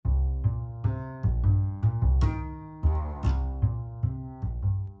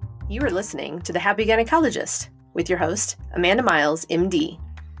You are listening to The Happy Gynecologist with your host, Amanda Miles, MD.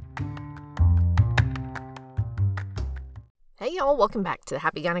 Hey y'all, welcome back to The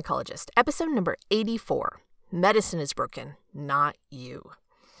Happy Gynecologist, episode number 84. Medicine is broken, not you.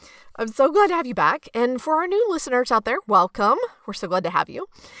 I'm so glad to have you back, and for our new listeners out there, welcome. We're so glad to have you.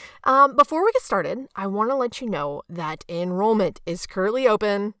 Before we get started, I want to let you know that enrollment is currently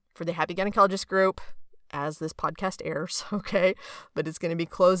open for the Happy Gynecologist Group as this podcast airs, okay? But it's going to be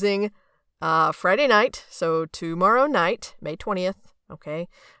closing Friday night, so tomorrow night, May 20th, okay,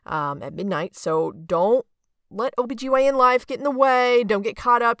 at midnight. So don't let OBGYN life get in the way. Don't get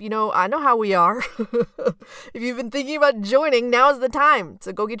caught up. You know, I know how we are. If you've been thinking about joining, now is the time.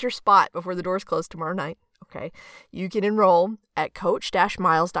 So go get your spot before the doors close tomorrow night, okay? You can enroll at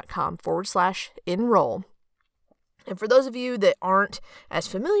coach-miles.com/enroll. And for those of you that aren't as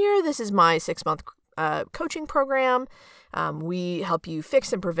familiar, this is my 6-month coaching program. We help you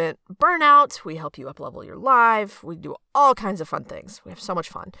fix and prevent burnout. We help you up-level your life. We do all kinds of fun things. We have so much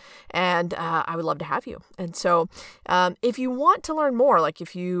fun. And I would love to have you. And so if you want to learn more, like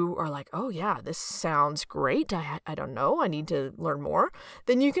if you are like, oh yeah, this sounds great. I don't know. I need to learn more.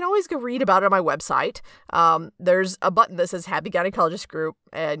 Then you can always go read about it on my website. There's a button that says Happy Gynecologist Group,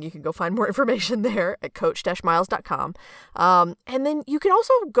 and you can go find more information there at coach-miles.com. And then you can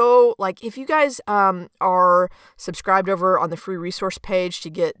also go, like, if you guys are subscribed over on the free resource page to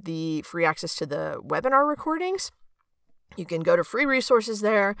get the free access to the webinar recordings, you can go to free resources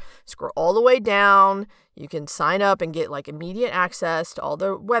there, scroll all the way down. You can sign up and get like immediate access to all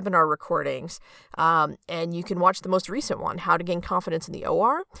the webinar recordings. And you can watch the most recent one, How to Gain Confidence in the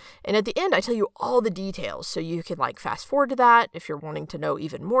OR. And at the end, I tell you all the details. So you can like fast forward to that if you're wanting to know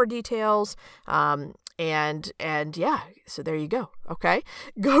even more details. And yeah, so there you go. Okay.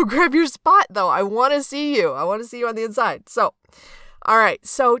 Go grab your spot though. I want to see you. I want to see you on the inside. So, all right.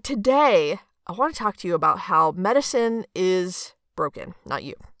 So today I want to talk to you about how medicine is broken, not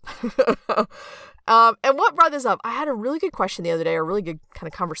you. And what brought this up? I had a really good question the other day, a really good kind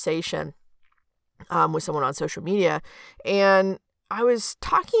of conversation with someone on social media. And I was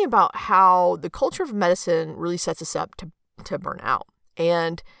talking about how the culture of medicine really sets us up to burn out.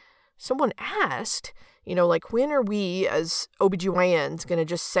 And someone asked, you know, like, when are we as OBGYNs going to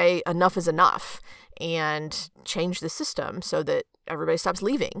just say enough is enough and change the system so that everybody stops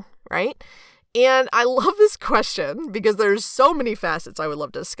leaving, right? And I love this question because there's so many facets I would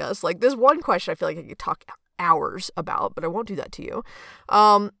love to discuss. Like this one question I feel like I could talk hours about, but I won't do that to you.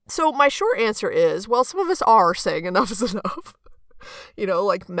 So my short answer is, well, some of us are saying enough is enough. You know,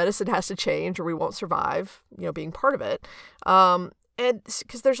 like medicine has to change or we won't survive, you know, being part of it. And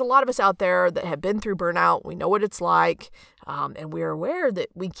because there's a lot of us out there that have been through burnout, we know what it's like, and we're aware that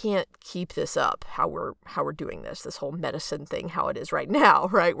we can't keep this up, how we're doing this whole medicine thing, how it is right now,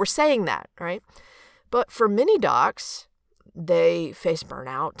 right? We're saying that, right? But for many docs, they face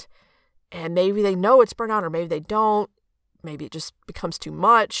burnout, and maybe they know it's burnout, or maybe they don't. Maybe it just becomes too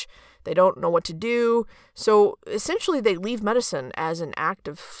much. They don't know what to do. So essentially, they leave medicine as an act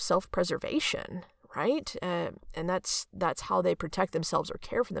of self-preservation, right? And that's how they protect themselves or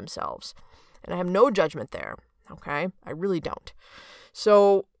care for themselves. And I have no judgment there, okay? I really don't.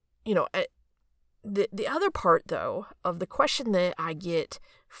 So, you know, the other part, though, of the question that I get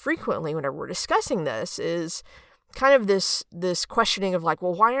frequently whenever we're discussing this is kind of this questioning of like,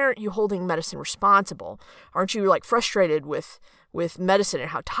 well, why aren't you holding medicine responsible? Aren't you like frustrated with medicine and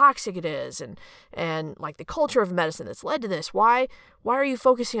how toxic it is and like the culture of medicine that's led to this? Why are you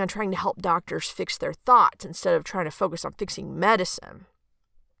focusing on trying to help doctors fix their thoughts instead of trying to focus on fixing medicine?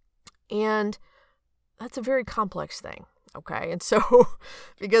 And that's a very complex thing, okay? And so,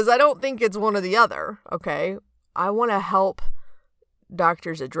 because I don't think it's one or the other, okay? I want to help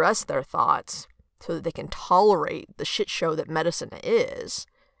doctors address their thoughts so that they can tolerate the shit show that medicine is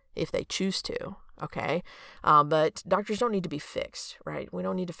if they choose to. Okay. But doctors don't need to be fixed, right? We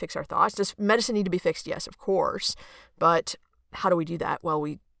don't need to fix our thoughts. Does medicine need to be fixed? Yes, of course. But how do we do that? Well,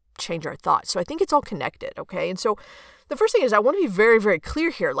 we change our thoughts. So I think it's all connected. Okay. And so the first thing is I want to be very, very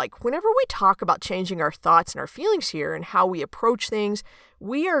clear here. Like whenever we talk about changing our thoughts and our feelings here and how we approach things,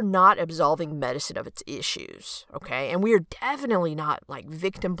 we are not absolving medicine of its issues. Okay. And we are definitely not like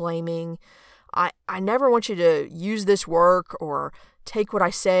victim blaming. I never want you to use this work or take what I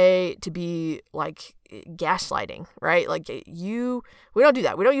say to be like gaslighting, right? Like we don't do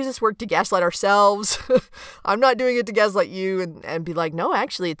that. We don't use this work to gaslight ourselves. I'm not doing it to gaslight you and be like, no,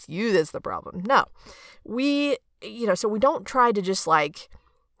 actually it's you that's the problem. No, so we don't try to just like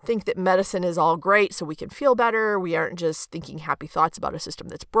think that medicine is all great so we can feel better. We aren't just thinking happy thoughts about a system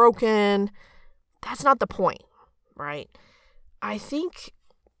that's broken. That's not the point, right? I think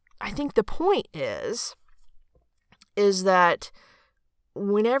I think the point is that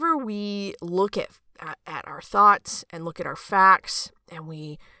whenever we look at our thoughts and look at our facts and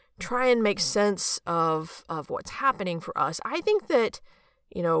we try and make sense of what's happening for us, I think that,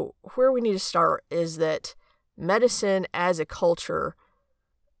 where we need to start is that medicine as a culture,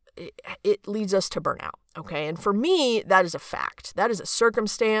 it leads us to burnout, okay? And for me, that is a fact. That is a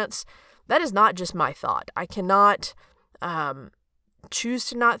circumstance. That is not just my thought. I cannot choose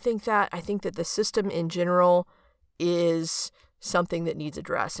to not think that. I think that the system in general is something that needs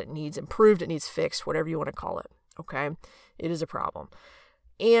addressed. It needs improved. It needs fixed, whatever you want to call it, okay? It is a problem.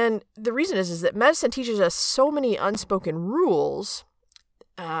 And the reason is that medicine teaches us so many unspoken rules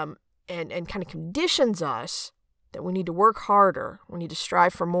and kind of conditions us that we need to work harder, we need to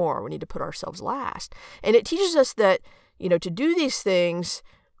strive for more, we need to put ourselves last. And it teaches us that, to do these things,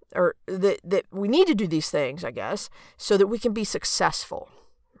 or that we need to do these things, I guess, so that we can be successful,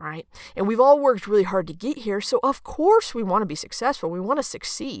 right? And we've all worked really hard to get here, so of course we want to be successful. We want to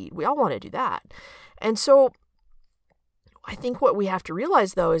succeed. We all want to do that. And so I think what we have to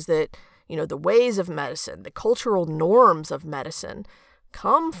realize, though, is that, the ways of medicine, the cultural norms of medicine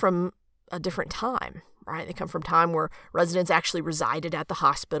come from a different time, right? They come from time where residents actually resided at the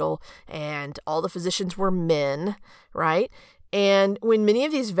hospital and all the physicians were men, right? And when many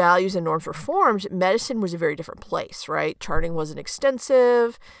of these values and norms were formed, medicine was a very different place, right? Charting wasn't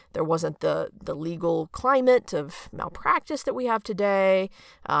extensive. There wasn't the legal climate of malpractice that we have today.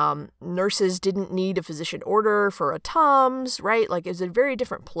 Nurses didn't need a physician order for a Tums, right? Like, it was a very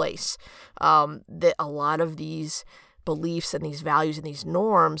different place that a lot of these beliefs and these values and these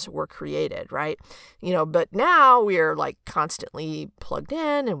norms were created, right? But now we are like constantly plugged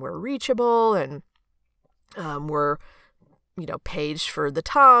in and we're reachable and we're paged for the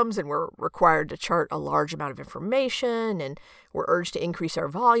Tums, and we're required to chart a large amount of information, and we're urged to increase our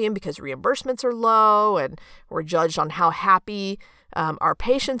volume because reimbursements are low, and we're judged on how happy our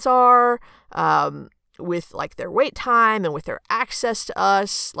patients are with like their wait time and with their access to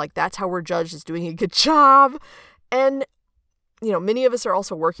us. Like, that's how we're judged as doing a good job. And, many of us are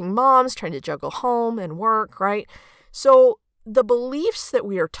also working moms trying to juggle home and work, right? So the beliefs that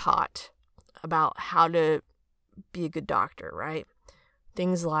we are taught about how to be a good doctor, right?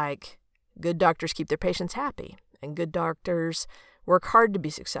 Things like good doctors keep their patients happy, and good doctors work hard to be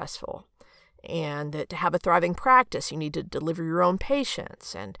successful, and that to have a thriving practice, you need to deliver your own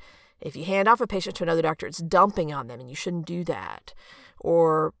patients. And if you hand off a patient to another doctor, it's dumping on them, and you shouldn't do that.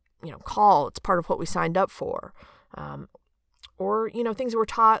 Or, call, it's part of what we signed up for. Or, things that we're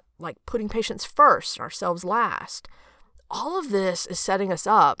taught, like putting patients first and ourselves last. All of this is setting us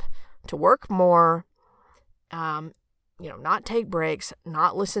up to work more, not take breaks,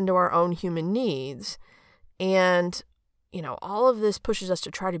 not listen to our own human needs. And, all of this pushes us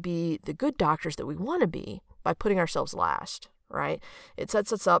to try to be the good doctors that we want to be by putting ourselves last, right? It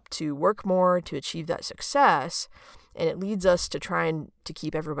sets us up to work more, to achieve that success, and it leads us to trying to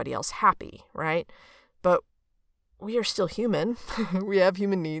keep everybody else happy, right? But we are still human. We have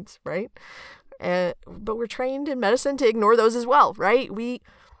human needs, right? But we're trained in medicine to ignore those as well, right?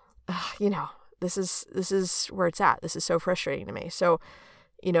 This is where it's at. This is so frustrating to me. So,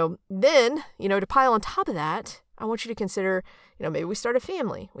 then, to pile on top of that, I want you to consider, maybe we start a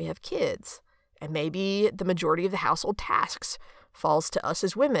family, we have kids, and maybe the majority of the household tasks falls to us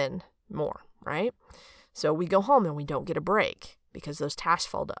as women more, right? So we go home and we don't get a break because those tasks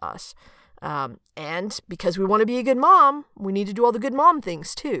fall to us. And because we want to be a good mom, we need to do all the good mom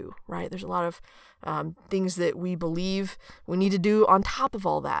things too, right? There's a lot of things that we believe we need to do on top of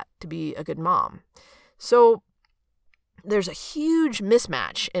all that to be a good mom. So there's a huge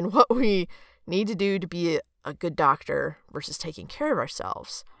mismatch in what we need to do to be a good doctor versus taking care of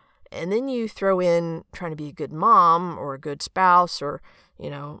ourselves. And then you throw in trying to be a good mom or a good spouse or,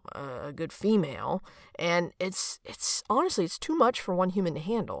 a good female. And it's honestly, it's too much for one human to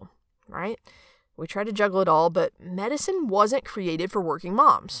handle, right? We try to juggle it all, but medicine wasn't created for working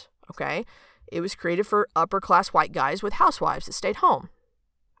moms, okay? It was created for upper-class white guys with housewives that stayed home,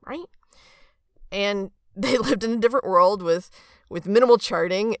 right? And they lived in a different world with minimal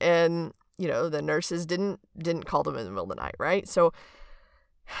charting, and, the nurses didn't call them in the middle of the night, right? So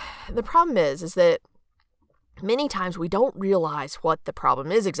the problem is that many times we don't realize what the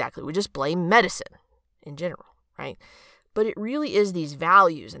problem is exactly. We just blame medicine in general, right? But it really is these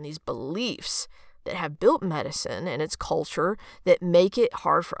values and these beliefs that have built medicine and its culture that make it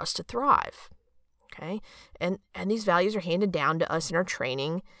hard for us to thrive, okay? And these values are handed down to us in our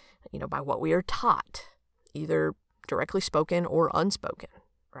training, by what we are taught, either directly spoken or unspoken,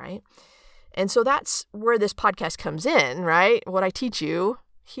 right? And so that's where this podcast comes in, right? What I teach you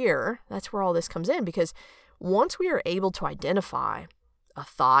here, that's where all this comes in, because once we are able to identify a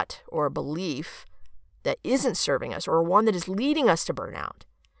thought or a belief that isn't serving us, or one that is leading us to burnout,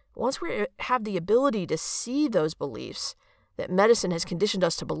 once we have the ability to see those beliefs that medicine has conditioned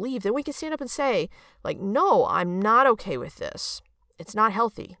us to believe, then we can stand up and say, like, no, I'm not okay with this. It's not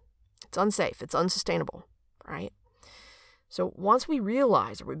healthy. It's unsafe. It's unsustainable, right? So once we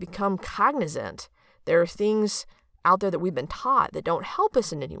realize or we become cognizant, there are things out there that we've been taught that don't help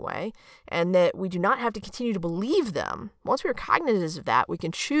us in any way, and that we do not have to continue to believe them. Once we are cognizant of that, we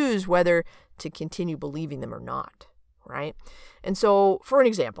can choose whether to continue believing them or not, right? And so, for an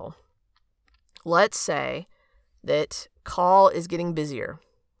example, let's say that call is getting busier.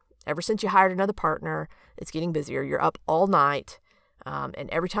 Ever since you hired another partner, it's getting busier. You're up all night, and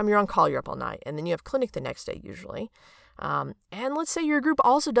every time you're on call, you're up all night. And then you have clinic the next day, usually. And let's say your group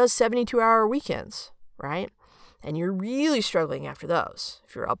also does 72-hour weekends, right? And you're really struggling after those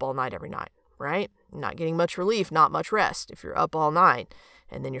if you're up all night every night, right? Not getting much relief, not much rest if you're up all night,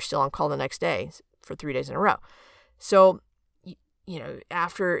 and then you're still on call the next day for 3 days in a row. So,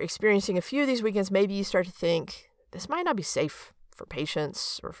 after experiencing a few of these weekends, maybe you start to think, this might not be safe for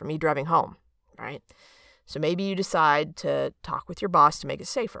patients or for me driving home, right? So maybe you decide to talk with your boss to make it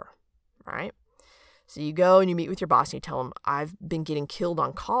safer, right? So you go and you meet with your boss and you tell him, I've been getting killed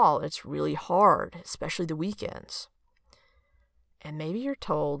on call. And it's really hard, especially the weekends. And maybe you're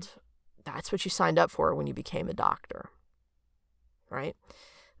told that's what you signed up for when you became a doctor, right?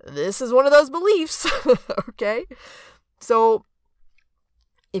 This is one of those beliefs, okay? So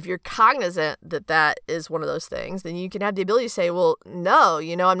if you're cognizant that that is one of those things, then you can have the ability to say, well, no,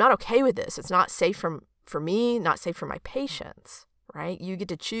 I'm not okay with this. It's not safe for me, not safe for my patients, right? You get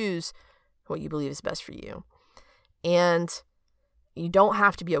to choose what you believe is best for you. And you don't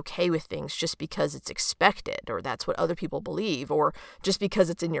have to be okay with things just because it's expected or that's what other people believe or just because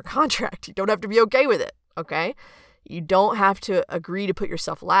it's in your contract. You don't have to be okay with it, okay? You don't have to agree to put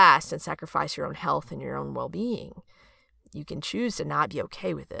yourself last and sacrifice your own health and your own well-being. You can choose to not be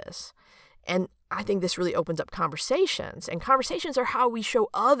okay with this. And I think this really opens up conversations. And conversations are how we show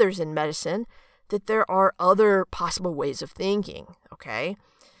others in medicine that there are other possible ways of thinking, okay?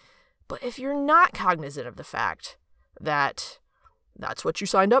 But if you're not cognizant of the fact that that's what you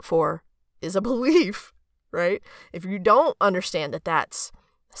signed up for is a belief, right? If you don't understand that that's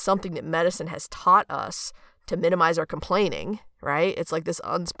something that medicine has taught us to minimize our complaining, right? It's like this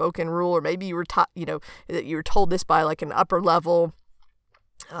unspoken rule, or maybe you were taught, that you were told this by like an upper level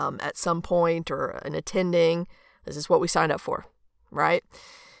at some point or an attending. This is what we signed up for, right?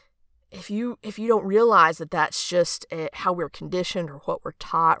 If you don't realize that that's just how we're conditioned or what we're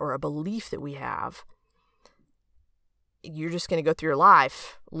taught or a belief that we have, you're just going to go through your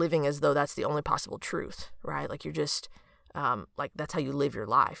life living as though that's the only possible truth, right? Like you're just like that's how you live your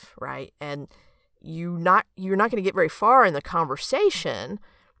life, right? And you're not going to get very far in the conversation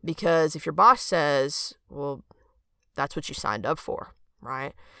because if your boss says, well, that's what you signed up for,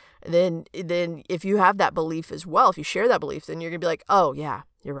 right? Then if you have that belief as well, if you share that belief, then you're going to be like, oh yeah,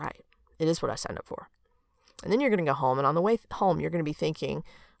 you're right. It is what I signed up for. And then you're going to go home, and on the way home, you're going to be thinking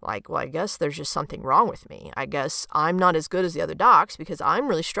like, well, I guess there's just something wrong with me. I guess I'm not as good as the other docs because I'm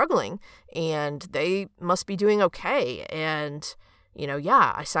really struggling and they must be doing okay. And,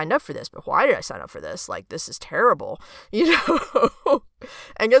 yeah, I signed up for this, but why did I sign up for this? Like, this is terrible,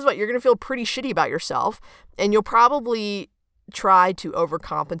 And guess what? You're going to feel pretty shitty about yourself, and you'll probably try to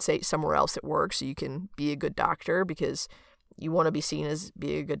overcompensate somewhere else at work so you can be a good doctor because you want to be seen as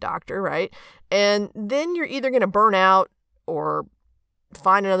being a good doctor, right? And then you're either going to burn out or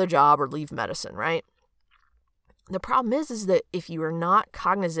find another job or leave medicine, right? The problem is that if you are not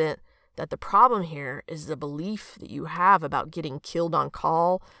cognizant that the problem here is the belief that you have about getting killed on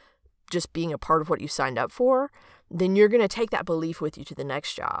call, just being a part of what you signed up for, then you're going to take that belief with you to the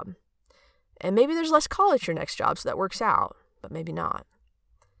next job. And maybe there's less call at your next job, so that works out, but maybe not.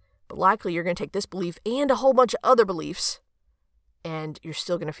 But likely you're going to take this belief and a whole bunch of other beliefs, and you're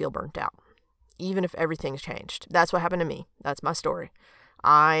still going to feel burnt out, even if everything's changed. That's what happened to me. That's my story.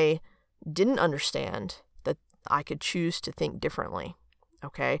 I didn't understand that I could choose to think differently,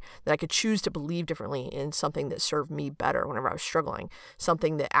 okay? That I could choose to believe differently in something that served me better whenever I was struggling,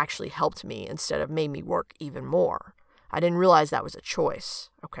 something that actually helped me instead of made me work even more. I didn't realize that was a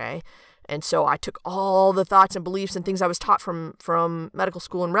choice, okay? And so I took all the thoughts and beliefs and things I was taught from medical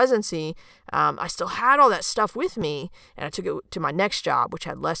school and residency. I still had all that stuff with me, and I took it to my next job, which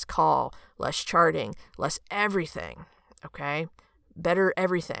had less call, less charting, less everything, okay? Better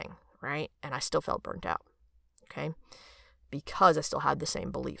everything, right? And I still felt burnt out, okay? Because I still had the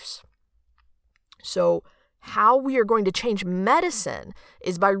same beliefs. So how we are going to change medicine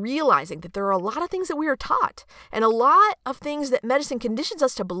is by realizing that there are a lot of things that we are taught and a lot of things that medicine conditions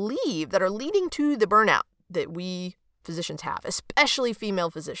us to believe that are leading to the burnout that we physicians have, especially female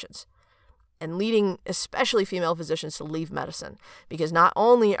physicians, and leading especially female physicians to leave medicine, because not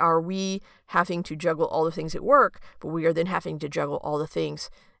only are we having to juggle all the things at work, but we are then having to juggle all the things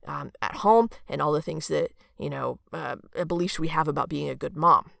at home and all the things that, beliefs we have about being a good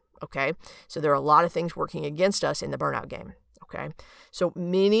mom. Okay, so there are a lot of things working against us in the burnout game. Okay, so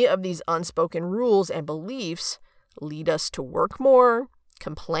many of these unspoken rules and beliefs lead us to work more,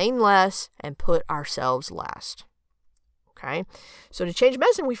 complain less, and put ourselves last. Okay, so to change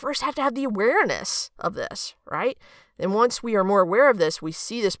medicine, we first have to have the awareness of this, right? Then once we are more aware of this, we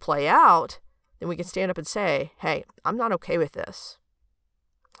see this play out, then we can stand up and say, hey, I'm not okay with this.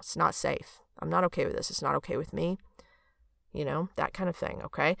 It's not safe. I'm not okay with this. It's not okay with me. That kind of thing,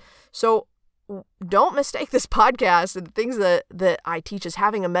 okay? So don't mistake this podcast and the things that I teach as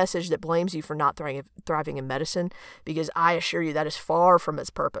having a message that blames you for not thriving in medicine, because I assure you that is far from its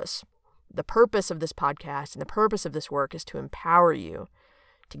purpose. The purpose of this podcast and the purpose of this work is to empower you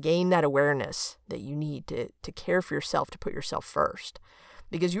to gain that awareness that you need to care for yourself, to put yourself first,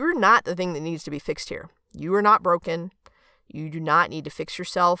 because you're not the thing that needs to be fixed here. You are not broken. You do not need to fix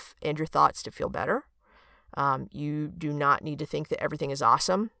yourself and your thoughts to feel better. You do not need to think that everything is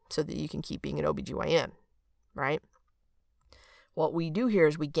awesome so that you can keep being an OBGYN, right? What we do here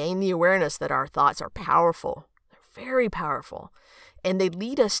is we gain the awareness that our thoughts are powerful. They're very powerful. And they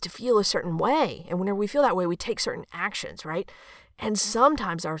lead us to feel a certain way. And whenever we feel that way, we take certain actions, right? And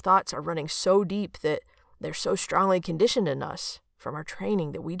sometimes our thoughts are running so deep that they're so strongly conditioned in us from our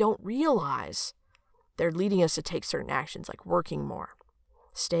training that we don't realize they're leading us to take certain actions, like working more,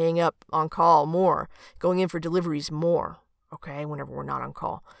 staying up on call more, going in for deliveries more, okay, whenever we're not on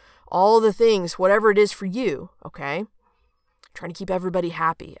call. All the things, whatever it is for you, okay, trying to keep everybody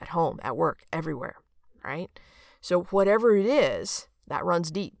happy at home, at work, everywhere, right? So whatever it is, that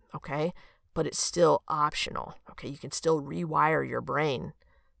runs deep, okay, but it's still optional, okay? You can still rewire your brain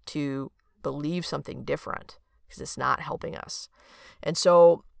to believe something different because it's not helping us. And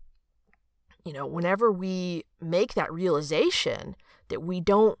so, whenever we make that realization that we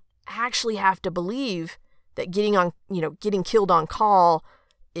don't actually have to believe that getting killed on call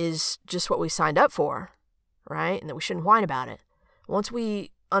is just what we signed up for, right? And that we shouldn't whine about it. Once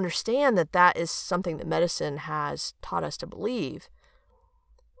we understand that that is something that medicine has taught us to believe,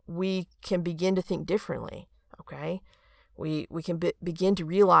 we can begin to think differently, okay? We can begin to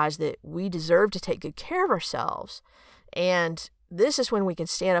realize that we deserve to take good care of ourselves. And this is when we can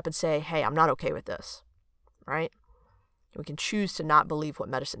stand up and say, hey, I'm not okay with this, right? We can choose to not believe what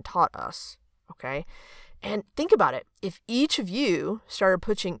medicine taught us, okay? And think about it. If each of you started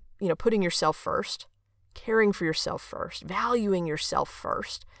putting yourself first, caring for yourself first, valuing yourself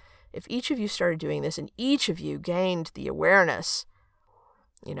first, if each of you started doing this and each of you gained the awareness,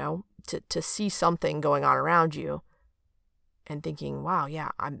 to see something going on around you and thinking, wow, yeah,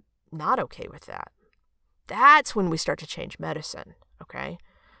 I'm not okay with that. That's when we start to change medicine, okay?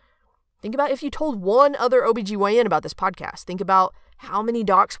 Think about if you told one other OBGYN about this podcast. Think about how many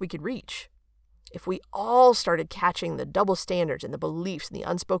docs we could reach. If we all started catching the double standards and the beliefs and the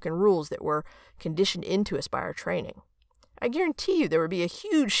unspoken rules that were conditioned into us by our training, I guarantee you there would be a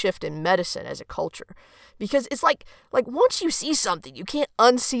huge shift in medicine as a culture. Because it's like once you see something, you can't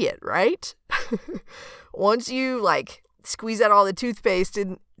unsee it, right? Once you squeeze out all the toothpaste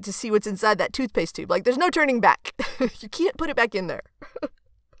and to see what's inside that toothpaste tube, there's no turning back. You can't put it back in there.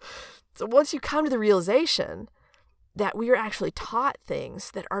 So once you come to the realization that we are actually taught things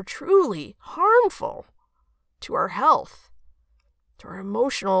that are truly harmful to our health, to our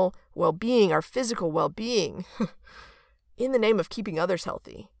emotional well-being, our physical well-being, in the name of keeping others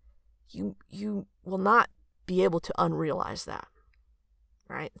healthy, you will not be able to unrealize that,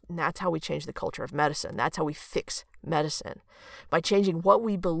 right? And that's how we change the culture of medicine. That's how we fix medicine, by changing what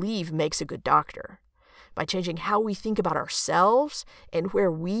we believe makes a good doctor, by changing how we think about ourselves and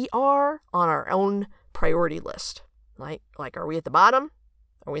where we are on our own priority list. Like, are we at the bottom?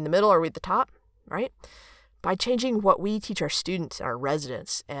 Are we in the middle? Are we at the top? Right? By changing what we teach our students and our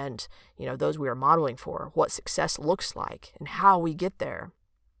residents and, those we are modeling for, what success looks like and how we get there.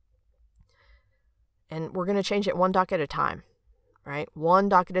 And we're going to change it one doc at a time, right? One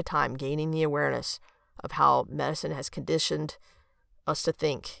doc at a time, gaining the awareness of how medicine has conditioned us to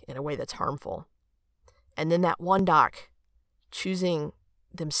think in a way that's harmful. And then that one doc choosing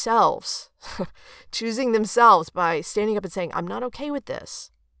themselves by standing up and saying, I'm not okay with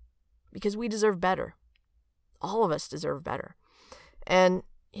this, because we deserve better. All of us deserve better. And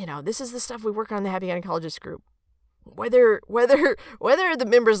This is the stuff we work on in the Happy Gynecologist Group. Whether the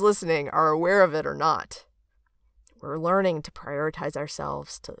members listening are aware of it or not, we're learning to prioritize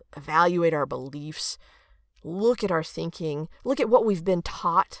ourselves, to evaluate our beliefs, look at our thinking, look at what we've been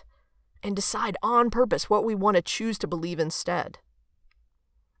taught, and decide on purpose what we want to choose to believe instead.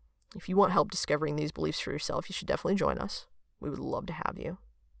 If you want help discovering these beliefs for yourself, you should definitely join us. We would love to have you.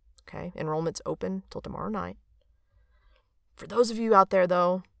 Okay? Enrollment's open till tomorrow night. For those of you out there,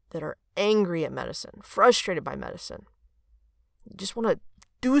 though, that are angry at medicine, frustrated by medicine, you just want to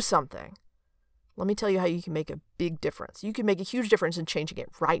do something, let me tell you how you can make a big difference. You can make a huge difference in changing it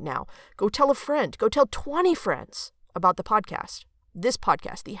right now. Go tell a friend. Go tell 20 friends about the podcast. This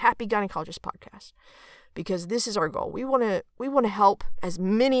podcast, the Happy Gynecologist podcast, because this is our goal. We want to help as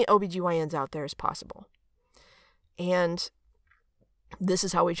many OBGYNs out there as possible. And this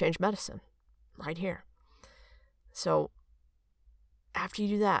is how we change medicine, right here. So after you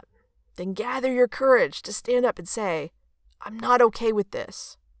do that, then gather your courage to stand up and say, I'm not okay with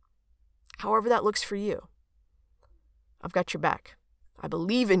this. However that looks for you. I've got your back. I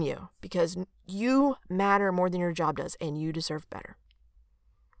believe in you because you matter more than your job does, and you deserve better.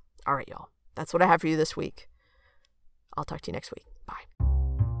 All right, y'all. That's what I have for you this week. I'll talk to you next week. Bye.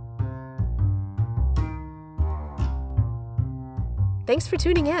 Thanks for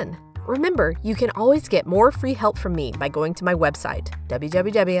tuning in. Remember, you can always get more free help from me by going to my website,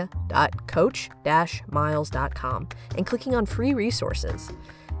 www.coach-miles.com, and clicking on free resources.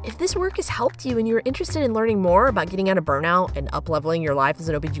 If this work has helped you and you're interested in learning more about getting out of burnout and up-leveling your life as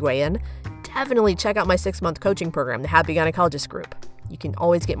an OBGYN, definitely check out my 6-month coaching program, the Happy Gynecologist Group. You can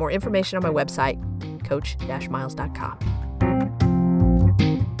always get more information on my website, coach-miles.com.